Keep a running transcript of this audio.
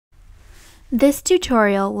This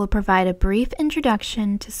tutorial will provide a brief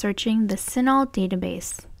introduction to searching the CINAHL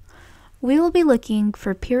database. We will be looking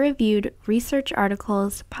for peer-reviewed research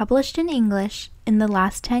articles published in English in the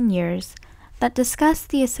last 10 years that discuss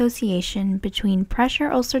the association between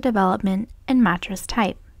pressure ulcer development and mattress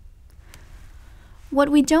type. What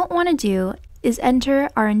we don't want to do is enter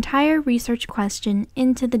our entire research question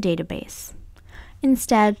into the database.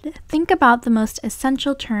 Instead, think about the most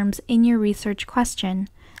essential terms in your research question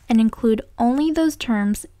and include only those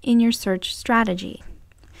terms in your search strategy.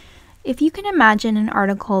 If you can imagine an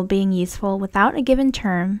article being useful without a given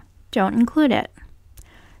term, don't include it.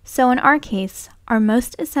 So in our case, our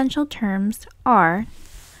most essential terms are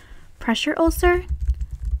pressure ulcer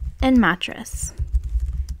and mattress.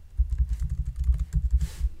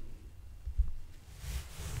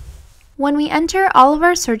 When we enter all of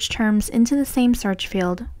our search terms into the same search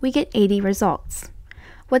field, we get 80 results.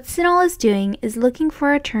 What CINAHL is doing is looking for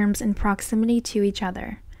our terms in proximity to each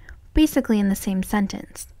other, basically in the same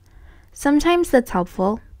sentence. Sometimes that's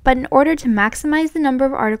helpful, but in order to maximize the number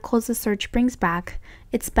of articles the search brings back,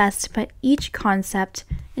 it's best to put each concept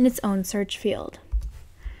in its own search field.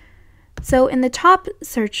 So in the top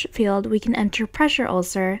search field, we can enter pressure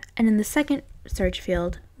ulcer, and in the second search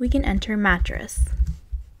field, we can enter mattress.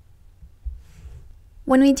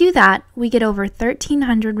 When we do that, we get over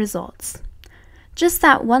 1,300 results. Just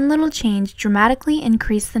that one little change dramatically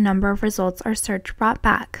increased the number of results our search brought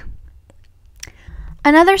back.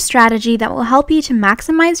 Another strategy that will help you to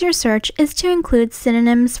maximize your search is to include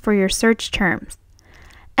synonyms for your search terms.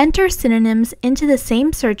 Enter synonyms into the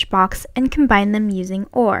same search box and combine them using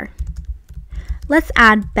OR. Let's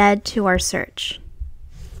add bed to our search.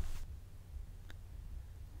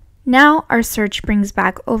 Now our search brings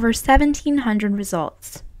back over 1,700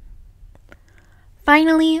 results.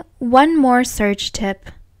 Finally, one more search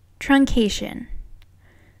tip: truncation.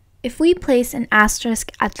 If we place an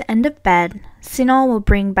asterisk at the end of bed, CINAHL will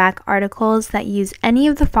bring back articles that use any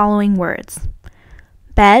of the following words: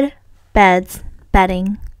 bed, beds,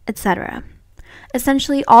 bedding, etc.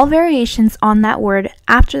 Essentially all variations on that word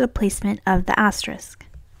after the placement of the asterisk.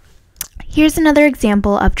 Here's another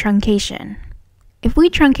example of truncation. If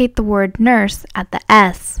we truncate the word nurse at the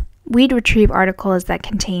S, we'd retrieve articles that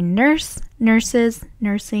contain nurse, nurses,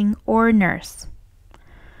 nursing, or nurse.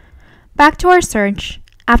 Back to our search.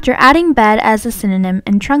 After adding bed as a synonym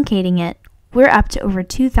and truncating it, we're up to over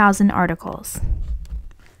 2,000 articles.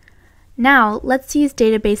 Now, let's use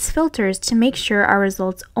database filters to make sure our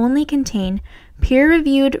results only contain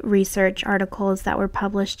peer-reviewed research articles that were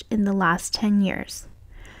published in the last 10 years.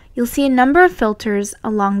 You'll see a number of filters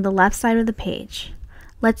along the left side of the page.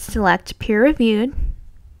 Let's select peer-reviewed,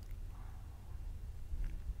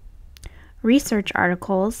 research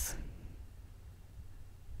articles,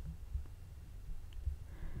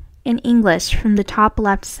 in English from the top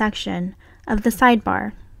left section of the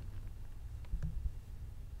sidebar.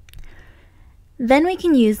 Then we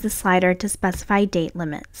can use the slider to specify date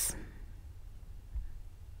limits.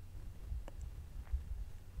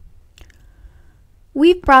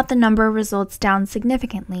 We've brought the number of results down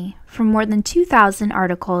significantly, from more than 2,000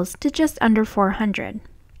 articles to just under 400.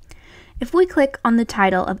 If we click on the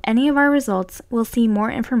title of any of our results, we'll see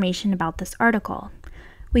more information about this article.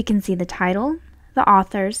 We can see the title, the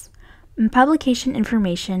authors, and publication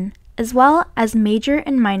information, as well as major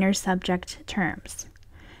and minor subject terms.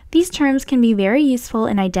 These terms can be very useful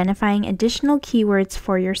in identifying additional keywords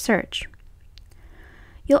for your search.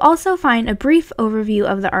 You'll also find a brief overview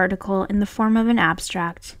of the article in the form of an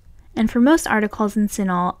abstract, and for most articles in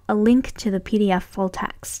CINAHL, a link to the PDF full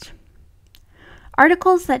text.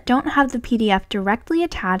 Articles that don't have the PDF directly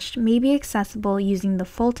attached may be accessible using the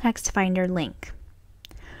full text finder link.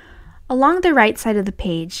 Along the right side of the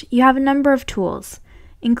page, you have a number of tools,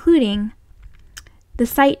 including the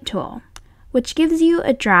Cite tool, which gives you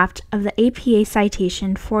a draft of the APA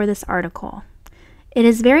citation for this article. It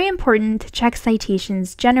is very important to check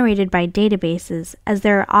citations generated by databases, as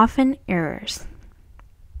there are often errors.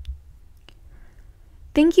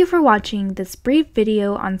 Thank you for watching this brief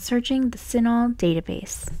video on searching the CINAHL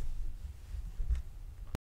database.